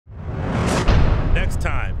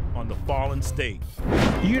the Fallen State.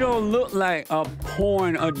 You don't look like a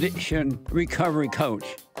porn addiction recovery coach.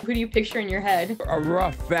 Who do you picture in your head? A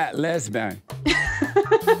rough, fat lesbian.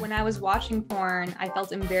 When I was watching porn, I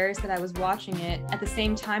felt embarrassed that I was watching it. At the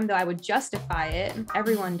same time, though, I would justify it.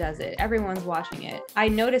 Everyone does it. Everyone's watching it. I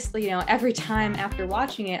noticed, every time after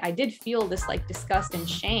watching it, I did feel this disgust and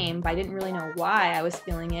shame, but I didn't really know why I was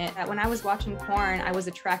feeling it. When I was watching porn, I was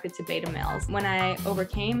attracted to beta males. When I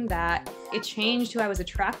overcame that, it changed who I was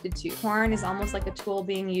attracted to. Porn is almost like a tool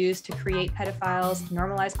being used to create pedophiles, to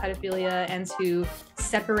normalize pedophilia, and to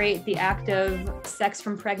separate the act of sex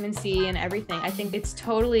from pregnancy and everything. I think it's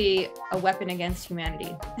totally a weapon against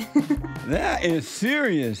humanity. That is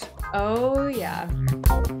serious. Oh, yeah.